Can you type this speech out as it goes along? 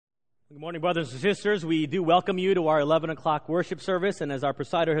Good morning, brothers and sisters. We do welcome you to our 11 o'clock worship service. And as our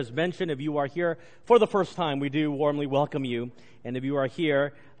presider has mentioned, if you are here for the first time, we do warmly welcome you. And if you are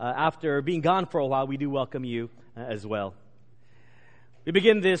here after being gone for a while, we do welcome you as well. We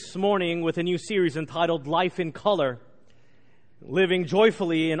begin this morning with a new series entitled Life in Color, Living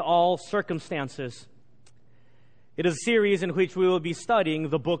Joyfully in All Circumstances. It is a series in which we will be studying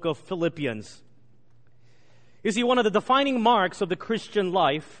the book of Philippians. You see, one of the defining marks of the Christian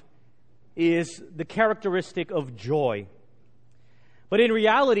life is the characteristic of joy. But in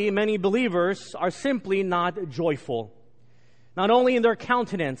reality, many believers are simply not joyful, not only in their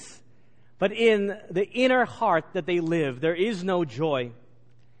countenance, but in the inner heart that they live. There is no joy.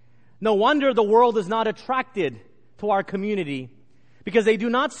 No wonder the world is not attracted to our community, because they do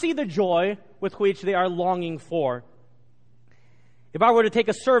not see the joy with which they are longing for. If I were to take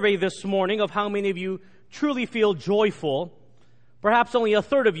a survey this morning of how many of you truly feel joyful, perhaps only a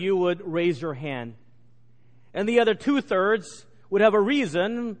third of you would raise your hand. And the other 2/3 would have a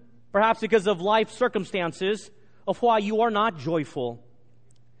reason, perhaps because of life circumstances, of why you are not joyful.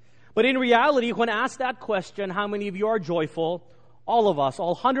 But in reality, when asked that question, how many of you are joyful, all of us,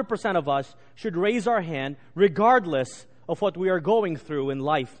 all 100% of us, should raise our hand regardless of what we are going through in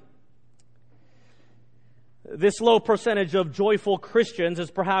life. This low percentage of joyful Christians is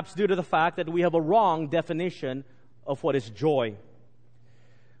perhaps due to the fact that we have a wrong definition of what is joy.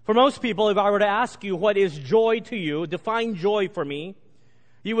 For most people, if I were to ask you, what is joy to you, define joy for me,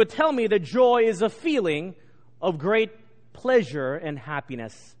 you would tell me that joy is a feeling of great pleasure and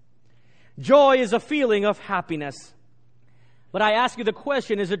happiness. Joy is a feeling of happiness. But I ask you the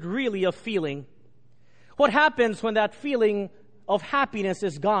question, is it really a feeling? What happens when that feeling of happiness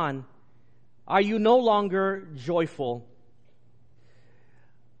is gone? Are you no longer joyful?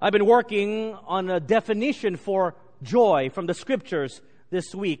 I've been working on a definition for joy from the scriptures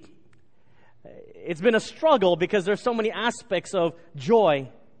this week. It's been a struggle because there's so many aspects of joy.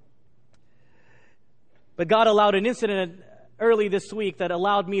 But God allowed an incident early this week that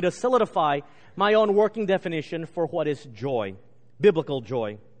allowed me to solidify my own working definition for what is joy, biblical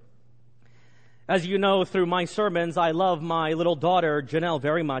joy. As you know, through my sermons, I love my little daughter, Janelle,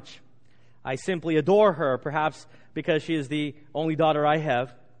 very much. I simply adore her, perhaps because she is the only daughter I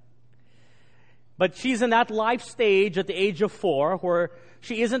have. But she's in that life stage at the age of 4 where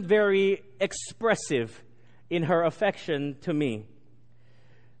she isn't very expressive in her affection to me.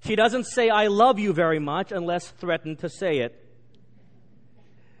 She doesn't say, "I love you" very much unless threatened to say it.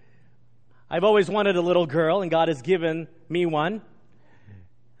 I've always wanted a little girl, and God has given me one.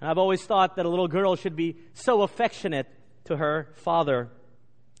 And I've always thought that a little girl should be so affectionate to her father.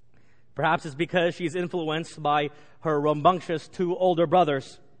 Perhaps it's because she's influenced by her rambunctious 2 older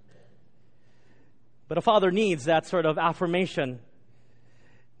brothers. But a father needs that sort of affirmation.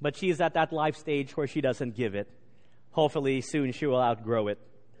 But she's at that life stage where she doesn't give it. Hopefully soon she will outgrow it.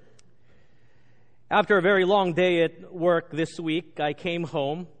 After a very long day at work this week, I came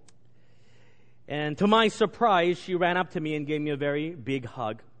home. And to my surprise, she ran up to me and gave me a very big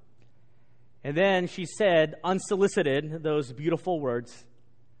hug. And then she said, unsolicited, those beautiful words,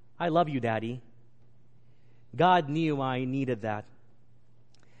 "I love you, Daddy." God knew I needed that.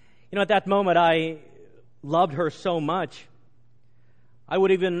 You know, at that moment, I loved her so much, I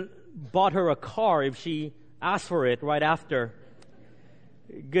would even bought her a car if she asked for it right after.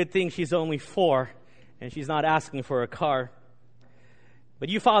 Good thing she's only 4 and she's not asking for a car. But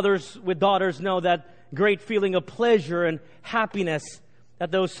you fathers with daughters know that great feeling of pleasure and happiness that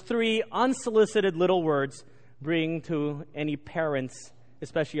those 3 unsolicited little words bring to any parent's,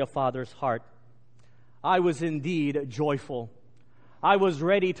 especially a father's heart. I was indeed joyful. I was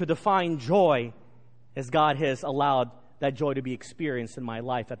ready to define joy as God has allowed that joy to be experienced in my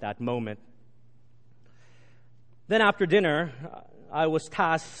life at that moment. Then after dinner, I was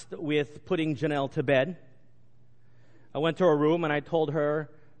tasked with putting Janelle to bed. I went to her room and I told her,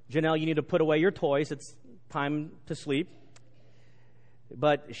 "Janelle, you need to put away your toys. It's time to sleep."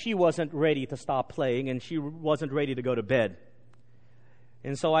 But she wasn't ready to stop playing and she wasn't ready to go to bed.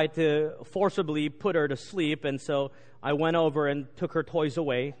 And so I had to forcibly put her to sleep, and so I went over and took her toys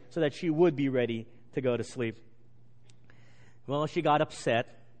away so that she would be ready to go to sleep. Well, she got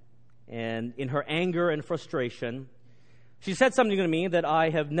upset, and in her anger and frustration, she said something to me that I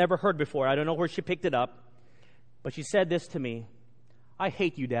have never heard before. I don't know where she picked it up, but she said this to me: "I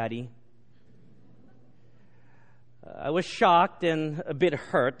hate you, Daddy." I was shocked and a bit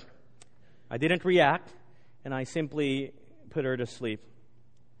hurt. I didn't react, and I simply put her to sleep.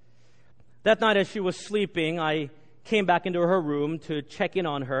 That night as she was sleeping, I came back into her room to check in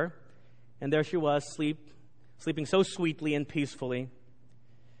on her, and there she was, sleeping so sweetly and peacefully.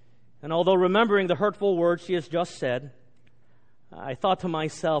 And although remembering the hurtful words she has just said, I thought to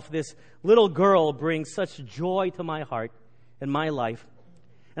myself, this little girl brings such joy to my heart and my life.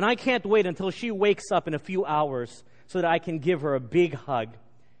 And I can't wait until she wakes up in a few hours so that I can give her a big hug,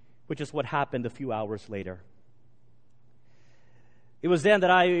 which is what happened a few hours later. It was then that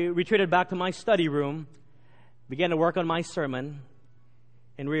I retreated back to my study room, began to work on my sermon,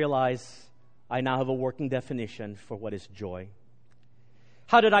 and realized I now have a working definition for what is joy.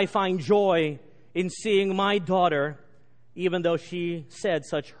 How did I find joy in seeing my daughter, even though she said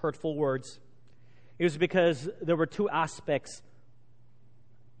such hurtful words? It was because there were two aspects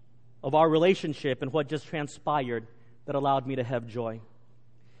of our relationship and what just transpired that allowed me to have joy.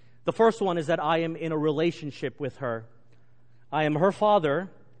 The first one is that I am in a relationship with her. I am her father.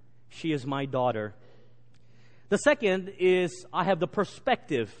 She is my daughter. The second is I have the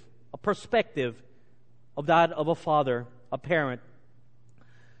perspective of that of a father, a parent,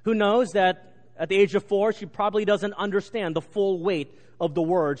 who knows that at the age of 4, she probably doesn't understand the full weight of the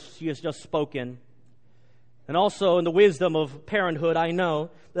words she has just spoken. And also in the wisdom of parenthood, I know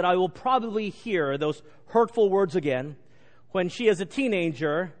that I will probably hear those hurtful words again when she as a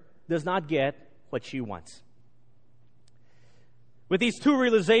teenager does not get what she wants. With these two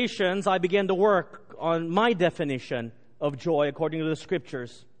realizations, I began to work on my definition of joy according to the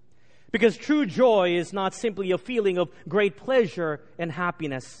Scriptures. Because true joy is not simply a feeling of great pleasure and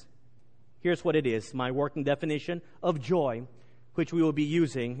happiness. Here's what it is, my working definition of joy, which we will be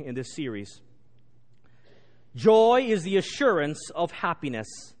using in this series. Joy is the assurance of happiness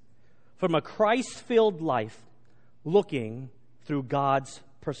from a Christ-filled life looking through God's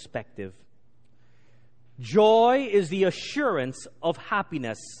perspective. Joy is the assurance of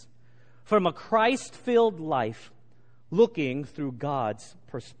happiness from a Christ-filled life looking through God's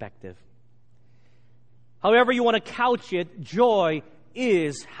perspective. However you want to couch it, joy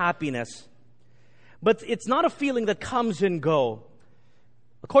is happiness. But it's not a feeling that comes and goes.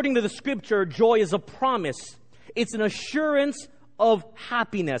 According to the Scripture, joy is a promise. It's an assurance of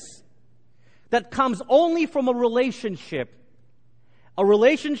happiness that comes only from a relationship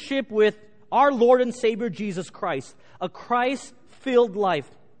with our Lord and Savior Jesus Christ, a Christ-filled life.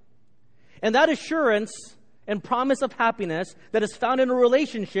 And that assurance and promise of happiness that is found in a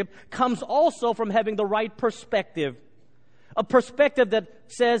relationship comes also from having the right perspective. A perspective that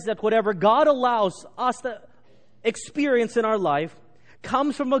says that whatever God allows us to experience in our life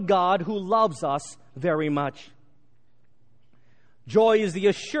comes from a God who loves us very much. Joy is the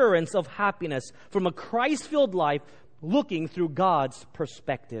assurance of happiness from a Christ-filled life looking through God's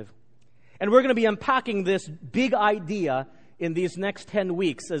perspective. And we're going to be unpacking this big idea in these next 10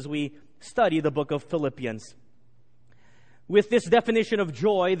 weeks as we study the book of Philippians. With this definition of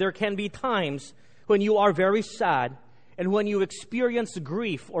joy, there can be times when you are very sad and when you experience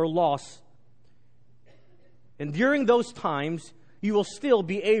grief or loss. And during those times, you will still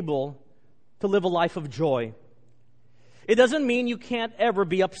be able to live a life of joy. It doesn't mean you can't ever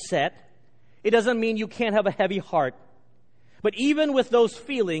be upset. It doesn't mean you can't have a heavy heart. But even with those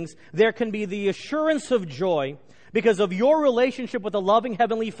feelings, there can be the assurance of joy because of your relationship with the loving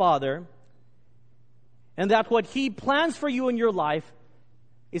Heavenly Father, and that what He plans for you in your life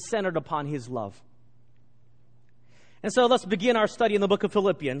is centered upon His love. And so let's begin our study in the book of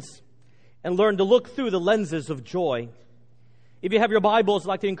Philippians and learn to look through the lenses of joy. If you have your Bibles, I'd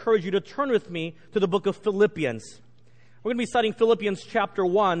like to encourage you to turn with me to the book of Philippians. We're going to be studying Philippians chapter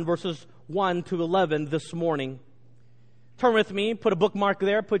 1, verses 1 to 11 this morning. Turn with me, put a bookmark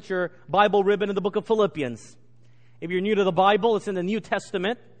there, put your Bible ribbon in the book of Philippians. If you're new to the Bible, it's in the New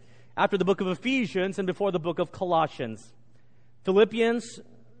Testament, after the book of Ephesians and before the book of Colossians. Philippians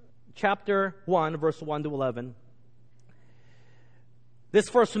chapter 1, verse 1 to 11. This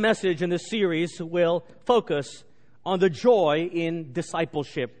first message in this series will focus on the joy in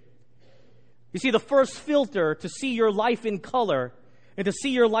discipleship. You see, the first filter to see your life in color and to see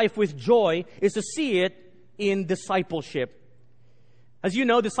your life with joy is to see it in discipleship. As you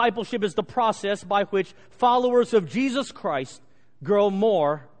know, discipleship is the process by which followers of Jesus Christ grow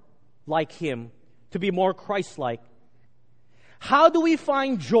more like Him, to be more Christ-like. How do we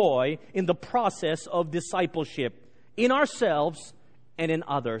find joy in the process of discipleship in ourselves and in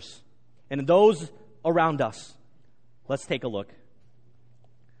others and in those around us? Let's take a look.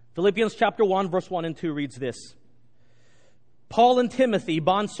 Philippians chapter 1, verse 1 and 2 reads this. Paul and Timothy,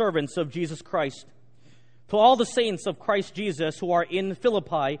 bondservants of Jesus Christ, to all the saints of Christ Jesus who are in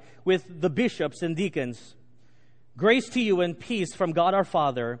Philippi with the bishops and deacons, grace to you and peace from God our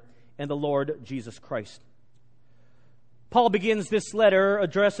Father and the Lord Jesus Christ. Paul begins this letter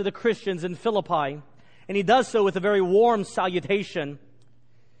addressed to the Christians in Philippi, and he does so with a very warm salutation.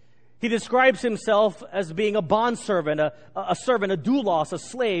 He describes himself as being a bondservant, a servant, a doulos, a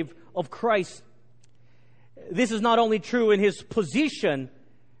slave of Christ. This is not only true in his position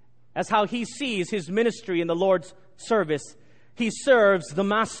as how he sees his ministry in the Lord's service. He serves the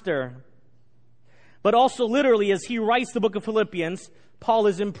Master. But also literally, as he writes the book of Philippians, Paul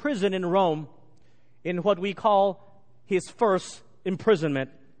is imprisoned in Rome in what we call his first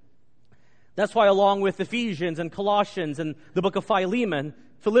imprisonment. That's why along with Ephesians and Colossians and the book of Philemon,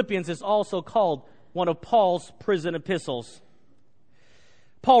 Philippians is also called one of Paul's prison epistles.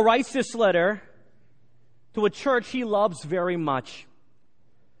 Paul writes this letter to a church he loves very much.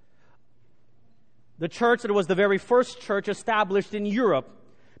 The church that was the very first church established in Europe,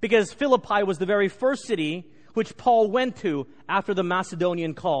 because Philippi was the very first city which Paul went to after the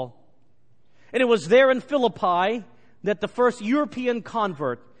Macedonian call. And it was there in Philippi that the first European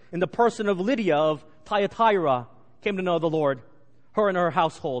convert, in the person of Lydia of Thyatira, came to know the Lord, her and her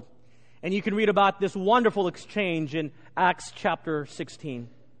household. And you can read about this wonderful exchange in Acts chapter 16.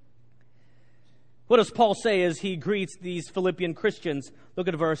 What does Paul say as he greets these Philippian Christians? Look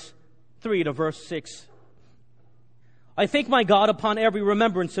at verse 3 to verse 6. I thank my God upon every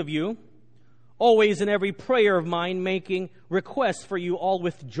remembrance of you, always in every prayer of mine, making requests for you all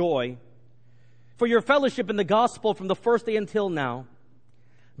with joy, for your fellowship in the gospel from the first day until now,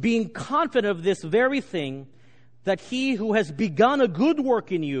 being confident of this very thing, that he who has begun a good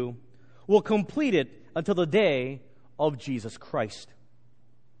work in you will complete it until the day of Jesus Christ.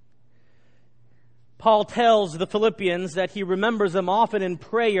 Paul tells the Philippians that he remembers them often in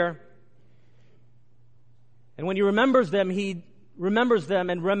prayer. And when he remembers them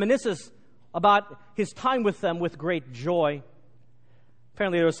and reminisces about his time with them with great joy.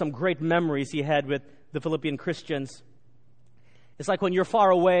 Apparently there were some great memories he had with the Philippian Christians. It's like when you're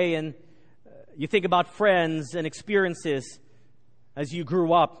far away and you think about friends and experiences as you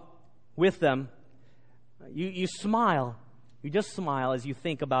grew up with them. You smile. You just smile as you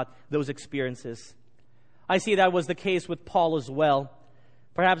think about those experiences. I see that was the case with Paul as well.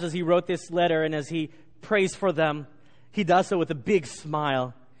 Perhaps as he wrote this letter and as he prays for them, he does so with a big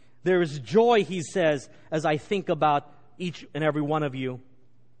smile. There is joy, he says, as I think about each and every one of you.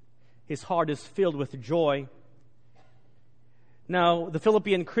 His heart is filled with joy. Now, the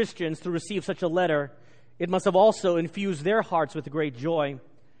Philippian Christians, to receive such a letter, it must have also infused their hearts with great joy,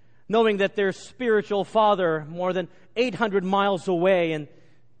 knowing that their spiritual father, more than 800 miles away, and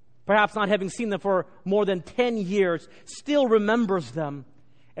perhaps not having seen them for more than 10 years, still remembers them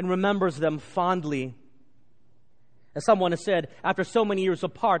and remembers them fondly. As someone has said, after so many years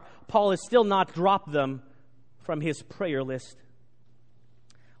apart, Paul has still not dropped them from his prayer list.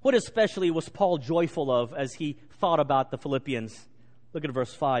 What especially was Paul joyful of as he thought about the Philippians? Look at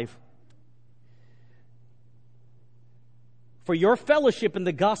verse 5. For your fellowship in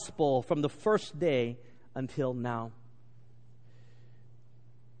the gospel from the first day until now.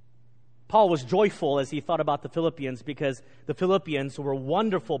 Paul was joyful as he thought about the Philippians because the Philippians were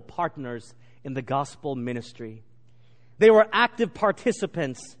wonderful partners in the gospel ministry. They were active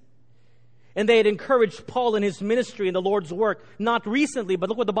participants. And they had encouraged Paul in his ministry in the Lord's work, not recently, but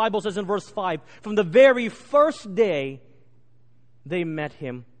look what the Bible says in verse 5. From the very first day, they met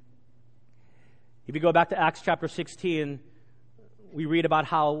him. If you go back to Acts chapter 16, we read about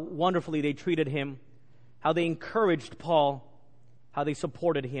how wonderfully they treated him, how they encouraged Paul, how they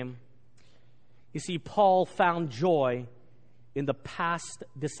supported him. You see, Paul found joy in the past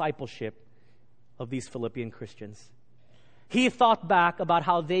discipleship of these Philippian Christians. He thought back about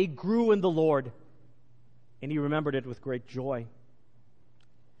how they grew in the Lord, and he remembered it with great joy.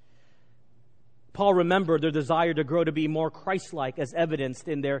 Paul remembered their desire to grow to be more Christ-like as evidenced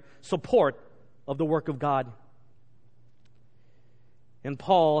in their support of the work of God. And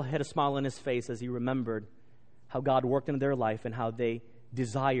Paul had a smile on his face as he remembered how God worked in their life and how they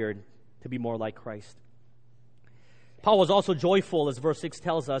desired to be more like Christ. Paul was also joyful, as verse 6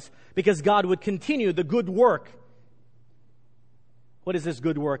 tells us, because God would continue the good work. What is this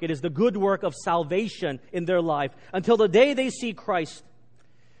good work? It is the good work of salvation in their life until the day they see Christ.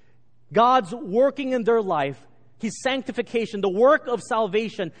 God's working in their life, His sanctification, the work of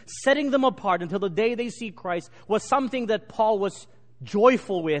salvation, setting them apart until the day they see Christ, was something that Paul was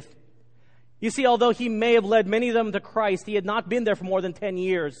joyful with. You see, although he may have led many of them to Christ, he had not been there for more than 10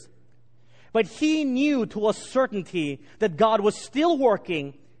 years. But he knew to a certainty that God was still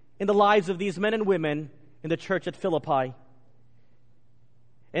working in the lives of these men and women in the church at Philippi.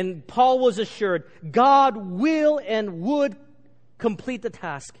 And Paul was assured God will and would complete the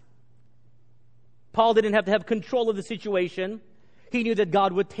task. Paul didn't have to have control of the situation. He knew that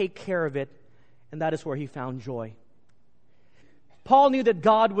God would take care of it. And that is where he found joy. Paul knew that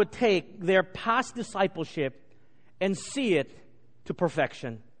God would take their past discipleship and see it to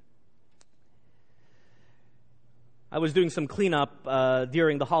perfection. I was doing some cleanup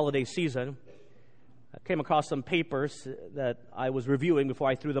during the holiday season. I came across some papers that I was reviewing before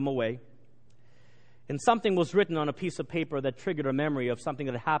I threw them away. And something was written on a piece of paper that triggered a memory of something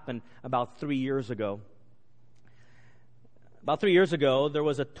that happened about 3 years ago. About 3 years ago, there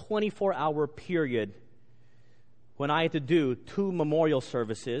was a 24-hour period when I had to do 2 memorial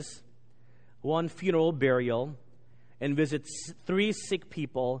services, 1 funeral burial, and visit 3 sick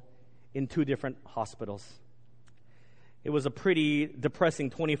people in 2 different hospitals. It was a pretty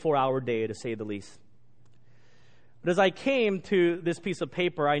depressing 24-hour day, to say the least. But as I came to this piece of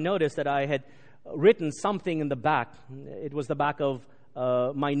paper, I noticed that I had written something in the back. It was the back of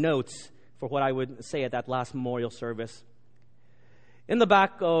my notes for what I would say at that last memorial service. In the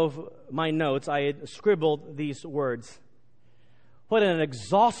back of my notes, I had scribbled these words: "What an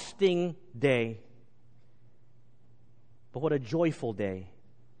exhausting day, but what a joyful day.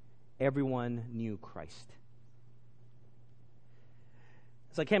 Everyone knew Christ."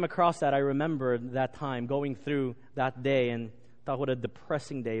 As I came across that, I remembered that time, going through that day, and thought, what a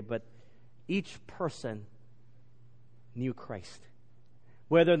depressing day. But each person knew Christ.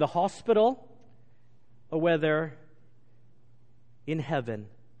 Whether in the hospital or whether in heaven,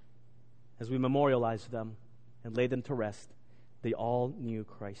 as we memorialized them and laid them to rest, they all knew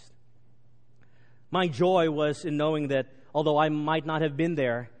Christ. My joy was in knowing that although I might not have been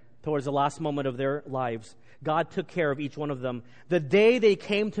there towards the last moment of their lives, God took care of each one of them. The day they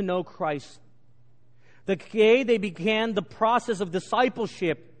came to know Christ, the day they began the process of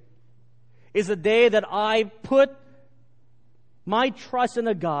discipleship, is the day that I put my trust in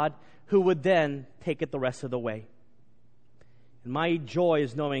a God who would then take it the rest of the way. And my joy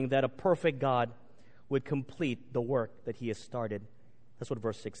is knowing that a perfect God would complete the work that He has started. That's what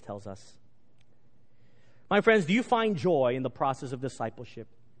verse 6 tells us. My friends, do you find joy in the process of discipleship?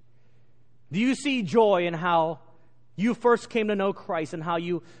 Do you see joy in how you first came to know Christ and how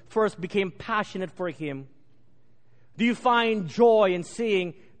you first became passionate for Him? Do you find joy in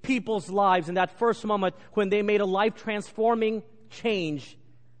seeing people's lives in that first moment when they made a life-transforming change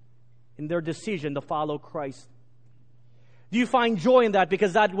in their decision to follow Christ? Do you find joy in that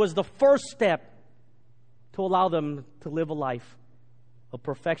because that was the first step to allow them to live a life of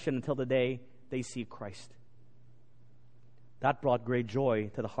perfection until the day they see Christ? That brought great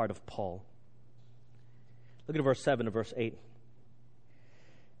joy to the heart of Paul. Look at verse 7 and verse 8.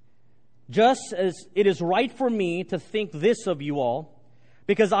 "Just as it is right for me to think this of you all,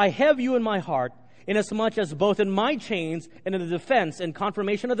 because I have you in my heart, inasmuch as both in my chains and in the defense and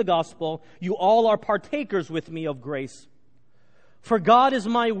confirmation of the gospel, you all are partakers with me of grace. For God is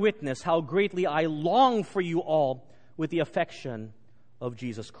my witness, how greatly I long for you all with the affection of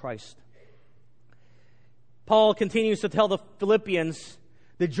Jesus Christ." Paul continues to tell the Philippians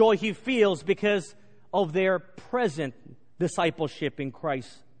the joy he feels because of their present discipleship in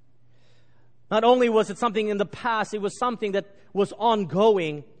Christ. Not only was it something in the past, it was something that was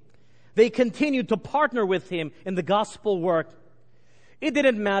ongoing. They continued to partner with him in the gospel work. It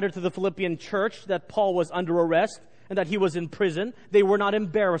didn't matter to the Philippian church that Paul was under arrest and that he was in prison. They were not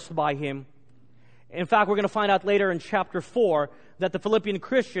embarrassed by him. In fact, we're going to find out later in chapter 4 that the Philippian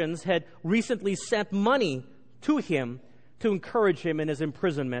Christians had recently sent money to him to encourage him in his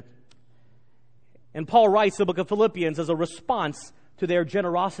imprisonment. And Paul writes the book of Philippians as a response to their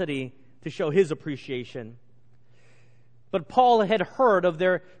generosity to show his appreciation. But Paul had heard of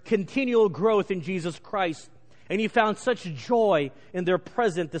their continual growth in Jesus Christ, and he found such joy in their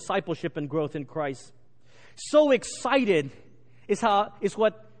present discipleship and growth in Christ. So excited is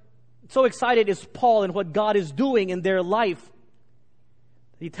Paul in what God is doing in their life.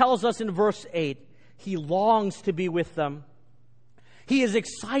 He tells us in verse 8, he longs to be with them. He is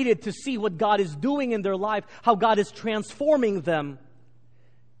excited to see what God is doing in their life, how God is transforming them.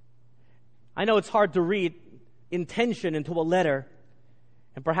 I know it's hard to read intention into a letter,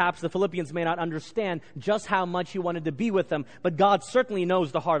 and perhaps the Philippians may not understand just how much he wanted to be with them, but God certainly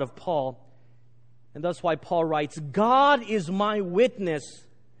knows the heart of Paul. And that's why Paul writes, "God is my witness.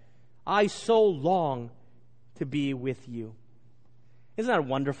 I so long to be with you." Isn't that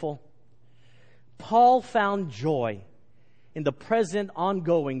wonderful? Paul found joy in the present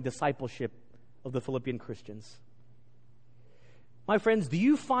ongoing discipleship of the Philippian Christians. My friends, do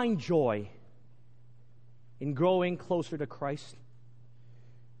you find joy in growing closer to Christ?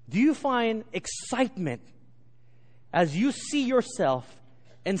 Do you find excitement as you see yourself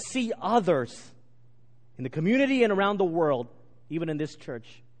and see others in the community and around the world, even in this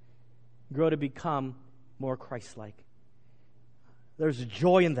church, grow to become more Christ-like? There's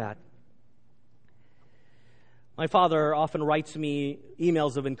joy in that. My father often writes me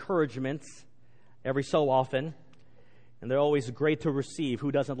emails of encouragement every so often, and they're always great to receive.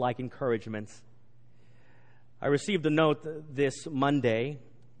 Who doesn't like encouragement? I received a note this Monday,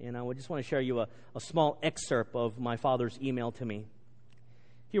 and I just want to share you a small excerpt of my father's email to me.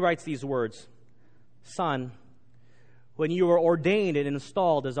 He writes these words: "Son, when you were ordained and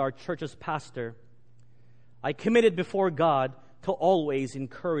installed as our church's pastor, I committed before God to always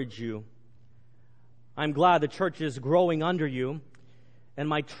encourage you. I'm glad the church is growing under you, and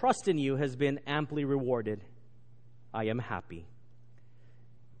my trust in you has been amply rewarded. I am happy.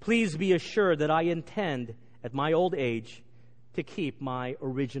 Please be assured that I intend, at my old age, to keep my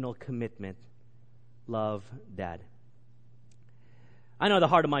original commitment. Love, Dad." I know the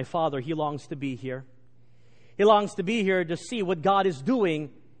heart of my father. He longs to be here. He longs to be here to see what God is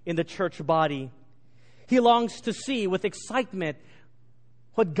doing in the church body. He longs to see with excitement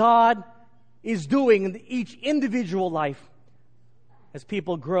what God is doing in each individual life as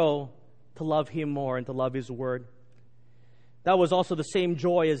people grow to love Him more and to love His Word. That was also the same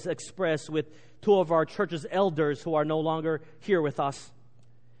joy as expressed with two of our church's elders who are no longer here with us.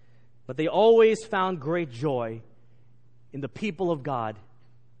 But they always found great joy in the people of God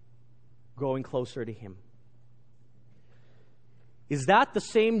growing closer to Him. Is that the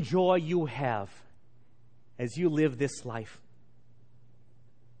same joy you have as you live this life?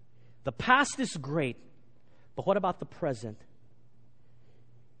 The past is great, but what about the present?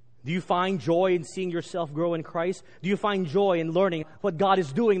 Do you find joy in seeing yourself grow in Christ? Do you find joy in learning what God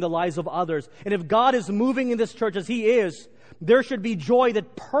is doing in the lives of others? And if God is moving in this church as He is, there should be joy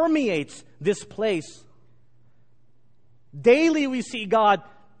that permeates this place. Daily we see God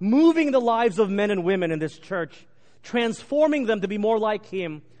moving the lives of men and women in this church, transforming them to be more like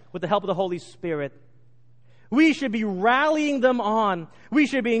Him with the help of the Holy Spirit. We should be rallying them on. We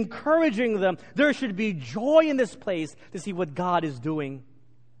should be encouraging them. There should be joy in this place to see what God is doing.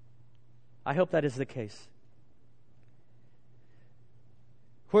 I hope that is the case.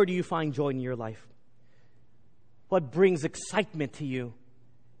 Where do you find joy in your life? What brings excitement to you?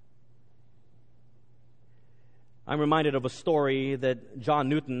 I'm reminded of a story that John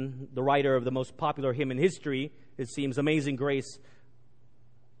Newton, the writer of the most popular hymn in history, it seems, Amazing Grace,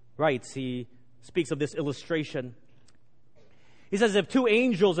 writes. He speaks of this illustration. He says, if two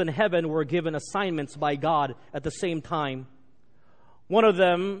angels in heaven were given assignments by God at the same time, one of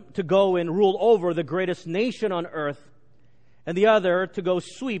them to go and rule over the greatest nation on earth, and the other to go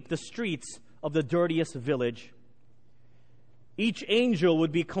sweep the streets of the dirtiest village, each angel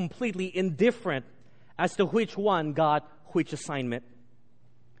would be completely indifferent as to which one got which assignment.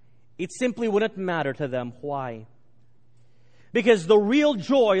 It simply wouldn't matter to them. Why? Because the real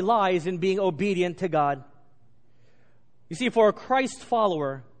joy lies in being obedient to God. You see, for a Christ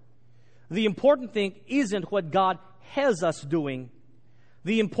follower, the important thing isn't what God has us doing.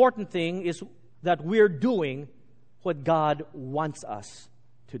 The important thing is that we're doing what God wants us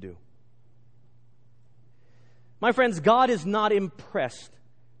to do. My friends, God is not impressed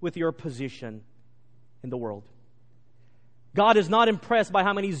with your position in the world. God is not impressed by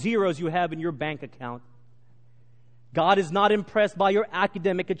how many zeros you have in your bank account. God is not impressed by your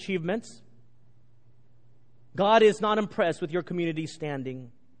academic achievements. God is not impressed with your community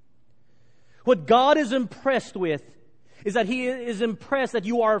standing. What God is impressed with is that He is impressed that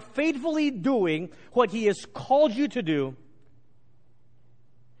you are faithfully doing what He has called you to do.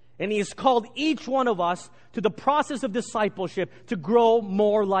 And He has called each one of us to the process of discipleship to grow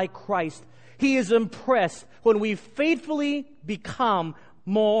more like Christ. He is impressed when we faithfully become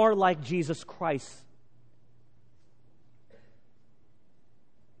more like Jesus Christ.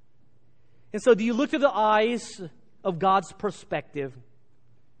 And so do you look through the eyes of God's perspective?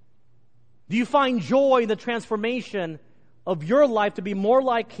 Do you find joy in the transformation of your life to be more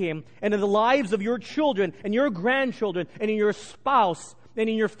like Him, and in the lives of your children and your grandchildren and in your spouse and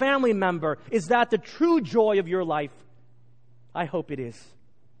in your family member? Is that the true joy of your life? I hope it is.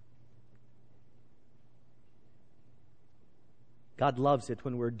 God loves it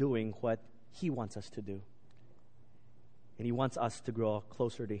when we're doing what He wants us to do. And He wants us to grow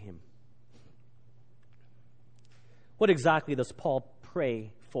closer to Him. What exactly does Paul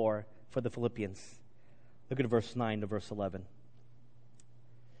pray for the Philippians? Look at verse 9 to verse 11.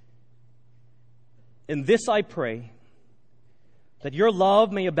 In this I pray, that your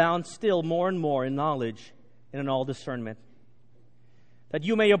love may abound still more and more in knowledge and in all discernment, that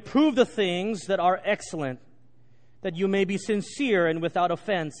you may approve the things that are excellent, that you may be sincere and without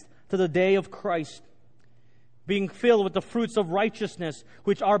offense to the day of Christ, being filled with the fruits of righteousness,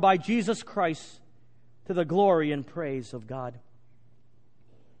 which are by Jesus Christ, to the glory and praise of God.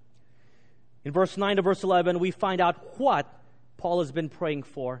 In verse 9 to verse 11, we find out what Paul has been praying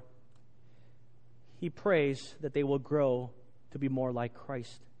for. He prays that they will grow to be more like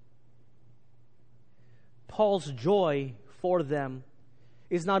Christ. Paul's joy for them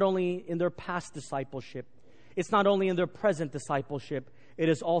is not only in their past discipleship, it's not only in their present discipleship, it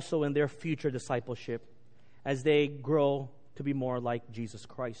is also in their future discipleship as they grow to be more like Jesus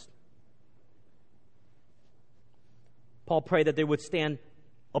Christ. Paul prayed that they would stand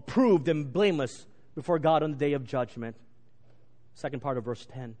approved and blameless before God on the day of judgment. Second part of verse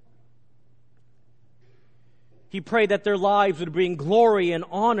 10. He prayed that their lives would bring glory and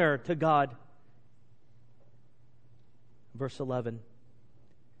honor to God. Verse 11.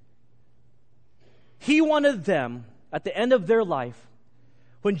 He wanted them, at the end of their life,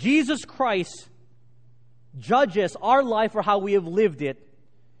 when Jesus Christ judges our life for how we have lived it,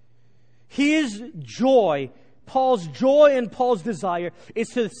 his joy, Paul's joy and Paul's desire is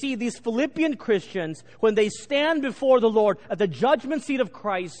to see these Philippian Christians, when they stand before the Lord at the judgment seat of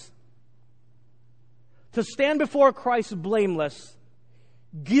Christ, to stand before Christ blameless,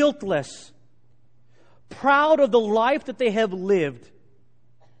 guiltless, proud of the life that they have lived,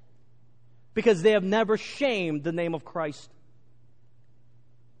 because they have never shamed the name of Christ.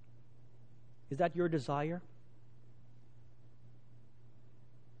 Is that your desire?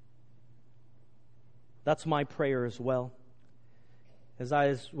 That's my prayer as well. As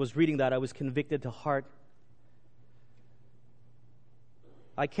I was reading that, I was convicted to heart.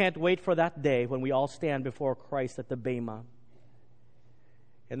 I can't wait for that day when we all stand before Christ at the Bema.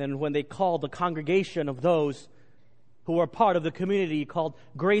 And then when they call the congregation of those who are part of the community called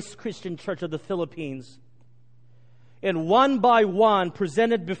Grace Christian Church of the Philippines, and one by one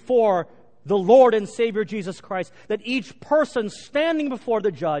presented before the Lord and Savior Jesus Christ, that each person standing before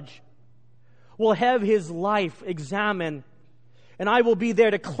the judge will have his life examined, and I will be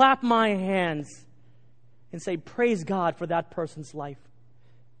there to clap my hands and say, praise God for that person's life.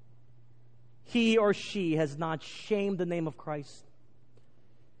 He or she has not shamed the name of Christ.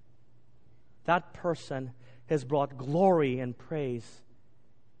 That person has brought glory and praise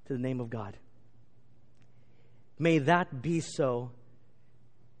to the name of God. May that be so.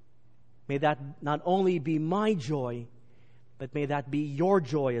 May that not only be my joy, but may that be your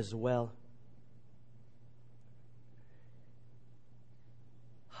joy as well.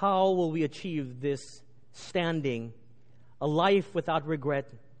 How will we achieve this standing? A life without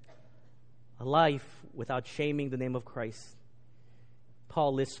regret, a life without shaming the name of Christ.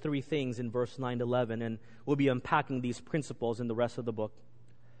 Paul lists 3 things in verse 9 to 11, and we'll be unpacking these principles in the rest of the book.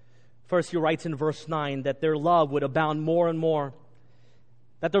 First, he writes in verse 9 that their love would abound more and more.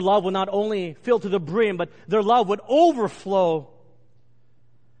 That their love would not only fill to the brim, but their love would overflow.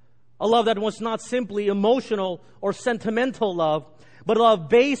 A love that was not simply emotional or sentimental love, but a love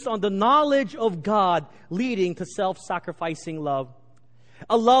based on the knowledge of God, leading to self-sacrificing love.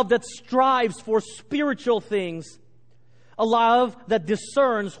 A love that strives for spiritual things. A love that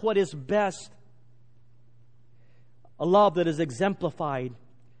discerns what is best. A love that is exemplified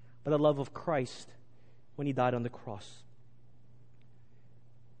by the love of Christ when He died on the cross.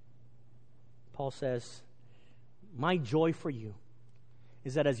 Paul says, my joy for you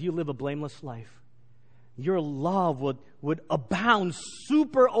is that as you live a blameless life, your love would abound,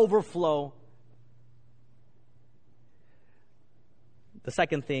 super overflow. The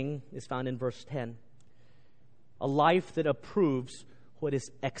second thing is found in verse 10. A life that approves what is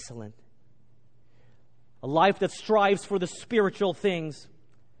excellent. A life that strives for the spiritual things.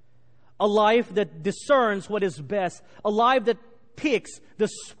 A life that discerns what is best. A life that picks the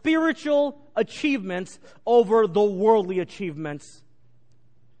spiritual achievements over the worldly achievements.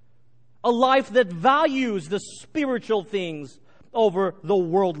 A life that values the spiritual things over the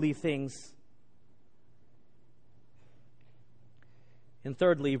worldly things. And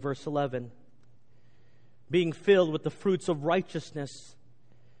thirdly, verse 11, being filled with the fruits of righteousness,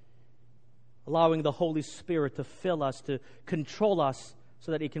 allowing the Holy Spirit to fill us, to control us,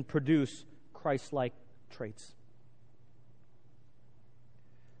 so that He can produce Christ-like traits.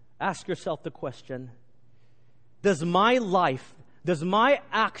 Ask yourself the question, does my life, does my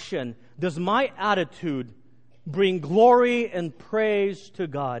action, does my attitude bring glory and praise to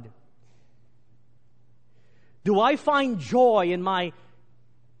God? Do I find joy in my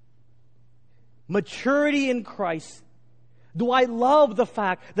maturity in Christ? Do I love the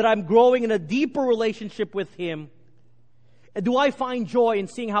fact that I'm growing in a deeper relationship with Him? And do I find joy in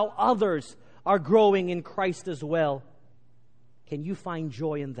seeing how others are growing in Christ as well? Can you find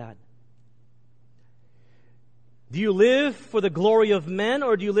joy in that? Do you live for the glory of men,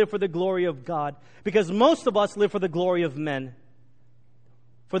 or do you live for the glory of God? Because most of us live for the glory of men.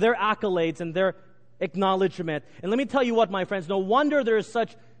 for their accolades and their acknowledgement. And let me tell you what, my friends, no wonder there is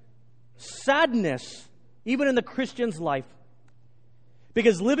such sadness even in the Christian's life.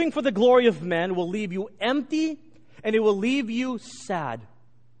 Because living for the glory of men will leave you empty and it will leave you sad.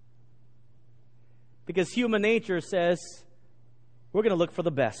 Because human nature says, we're going to look for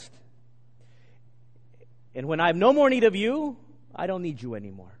the best. And when I have no more need of you, I don't need you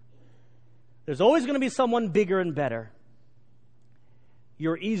anymore. There's always going to be someone bigger and better.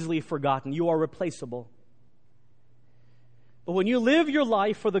 You're easily forgotten. You are replaceable. But when you live your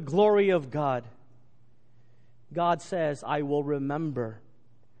life for the glory of God, God says, I will remember.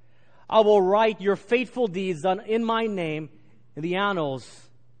 I will write your faithful deeds done in my name in the annals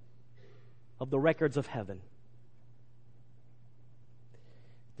of the records of heaven.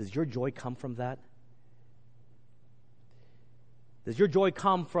 Does your joy come from that? Does your joy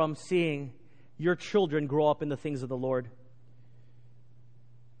come from seeing your children grow up in the things of the Lord?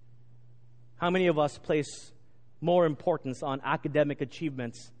 How many of us place more importance on academic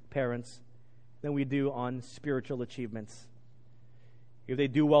achievements, parents, than we do on spiritual achievements? If they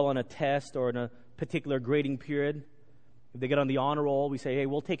do well on a test or in a particular grading period, if they get on the honor roll, we say, hey,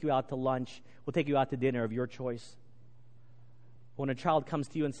 we'll take you out to lunch. We'll take you out to dinner of your choice. When a child comes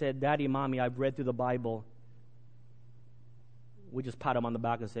to you and said, Daddy, Mommy, I've read through the Bible, we just pat them on the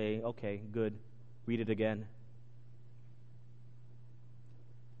back and say, okay, good, read it again.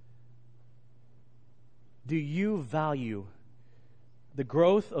 Do you value the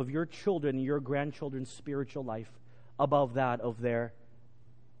growth of your children and your grandchildren's spiritual life above that of their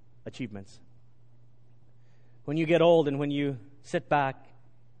achievements? When you get old and when you sit back,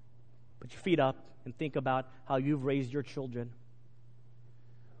 put your feet up and think about how you've raised your children,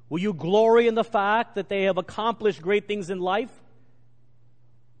 will you glory in the fact that they have accomplished great things in life?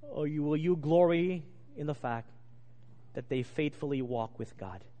 Or will you glory in the fact that they faithfully walk with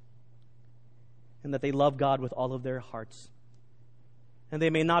God and that they love God with all of their hearts? And they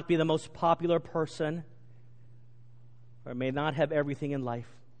may not be the most popular person or may not have everything in life,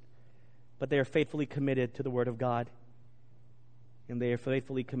 but they are faithfully committed to the Word of God and they are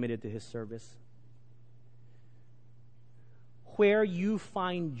faithfully committed to His service. Where you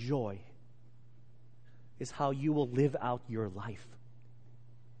find joy is how you will live out your life.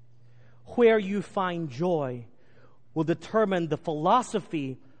 Where you find joy will determine the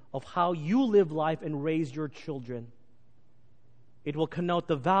philosophy of how you live life and raise your children. It will connote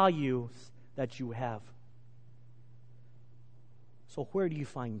the values that you have. So where do you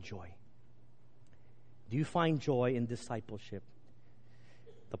find joy? Do you find joy in discipleship?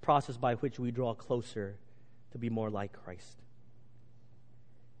 The process by which we draw closer to be more like Christ.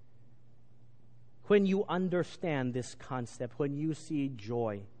 When you understand this concept, when you see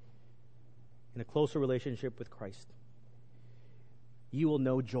joy in a closer relationship with Christ, you will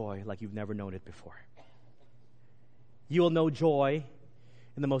know joy like you've never known it before. You will know joy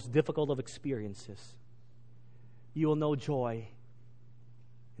in the most difficult of experiences. You will know joy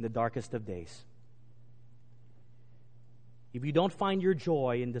in the darkest of days. If you don't find your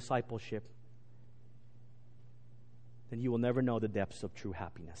joy in discipleship, then you will never know the depths of true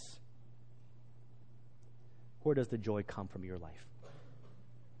happiness. Where does the joy come from your life?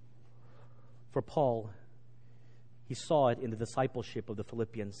 For Paul, he saw it in the discipleship of the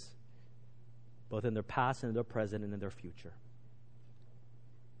Philippians, both in their past and in their present and in their future.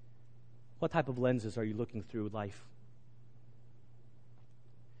 What type of lenses are you looking through life?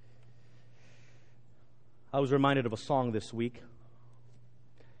 I was reminded of a song this week.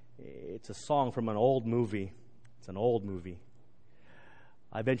 It's a song from an old movie. It's an old movie.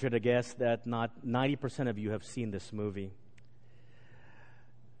 I venture to guess that not 90% of you have seen this movie.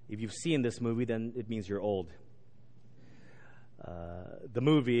 If you've seen this movie, then it means you're old. The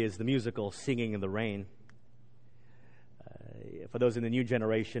movie is the musical Singing in the Rain. For those in the new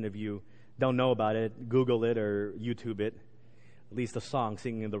generation, if you don't know about it, Google it or YouTube it. At least the song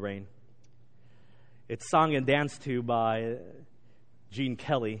Singing in the Rain. It's sung and danced to by Gene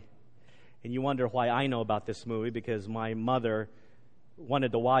Kelly. And you wonder why I know about this movie, because my mother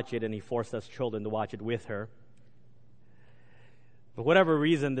wanted to watch it and he forced us children to watch it with her. For whatever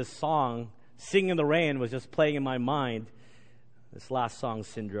reason, this song, Singing in the Rain, was just playing in my mind, this last song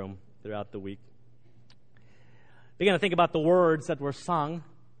syndrome, throughout the week. Began to think about the words that were sung,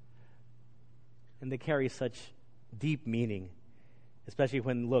 and they carry such deep meaning, especially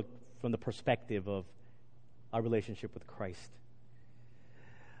when looked from the perspective of our relationship with Christ.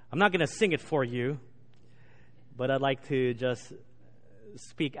 I'm not going to sing it for you, but I'd like to just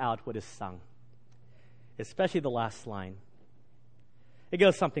speak out what is sung, especially the last line. It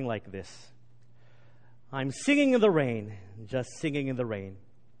goes something like this. I'm singing in the rain, just singing in the rain.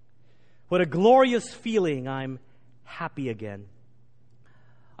 What a glorious feeling. I'm happy again.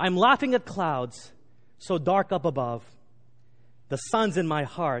 I'm laughing at clouds so dark up above. The sun's in my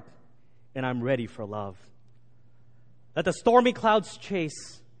heart, and I'm ready for love. Let the stormy clouds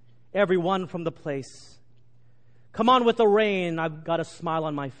chase everyone from the place. Come on with the rain, I've got a smile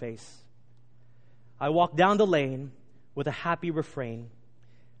on my face. I walk down the lane with a happy refrain,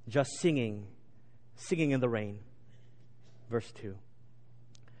 just singing in the rain. Verse 2.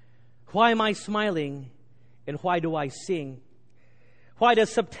 Why am I smiling, and why do I sing? Why does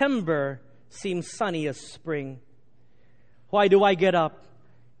September seem sunny as spring? Why do I get up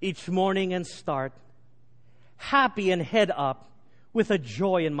each morning and start happy and head up with a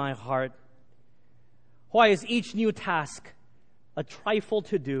joy in my heart? Why is each new task a trifle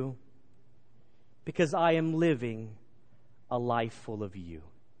to do? Because I am living a life full of you.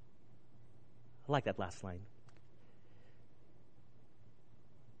 I like that last line.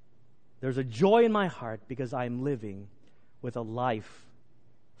 There's a joy in my heart because I am living with a life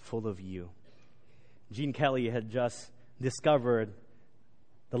full of you. Gene Kelly had just discovered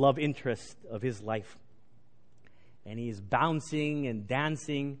the love interest of his life. And he is bouncing and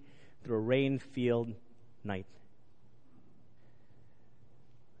dancing through a rain-filled night.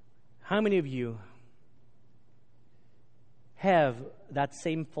 How many of you have that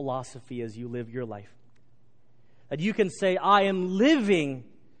same philosophy as you live your life? That you can say, I am living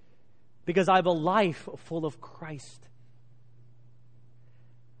because I have a life full of Christ.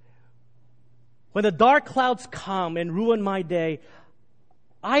 When the dark clouds come and ruin my day,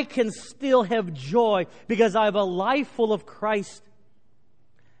 I can still have joy because I have a life full of Christ.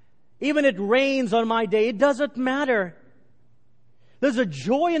 Even if it rains on my day, it doesn't matter. There's a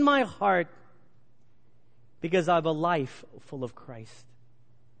joy in my heart because I have a life full of Christ.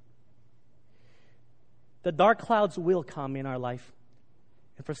 The dark clouds will come in our life.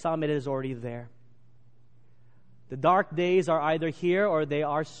 And for some, it is already there. The dark days are either here or they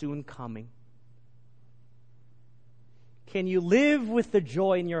are soon coming. Can you live with the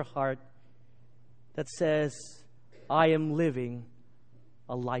joy in your heart that says, I am living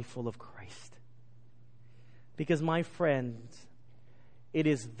a life full of Christ? Because, my friends, it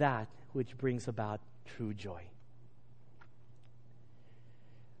is that which brings about true joy.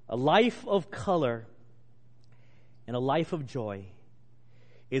 A life of color and a life of joy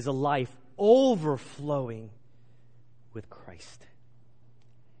is a life overflowing with Christ.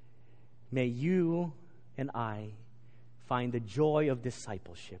 May you and I find the joy of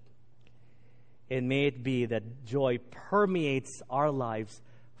discipleship. And may it be that joy permeates our lives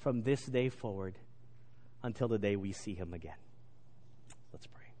from this day forward until the day we see Him again. Let's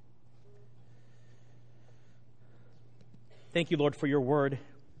pray. Thank you, Lord, for your word,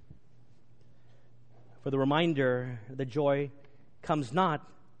 for the reminder that joy comes not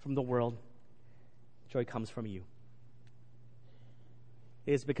from the world. Joy comes from you.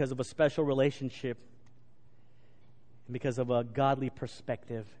 It is because of a special relationship and because of a godly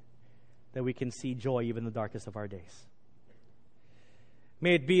perspective that we can see joy even in the darkest of our days.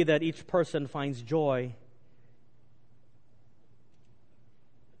 May it be that each person finds joy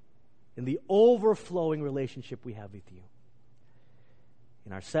in the overflowing relationship we have with you,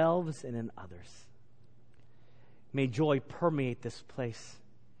 in ourselves and in others. May joy permeate this place.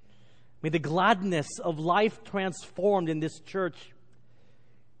 May the gladness of life transformed in this church,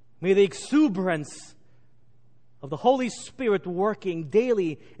 may the exuberance of the Holy Spirit working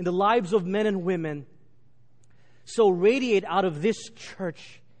daily in the lives of men and women so radiate out of this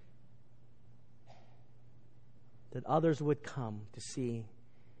church that others would come to see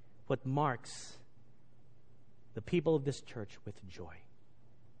what marks the people of this church with joy.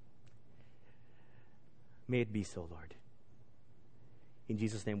 May it be so, Lord. In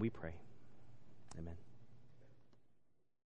Jesus' name we pray.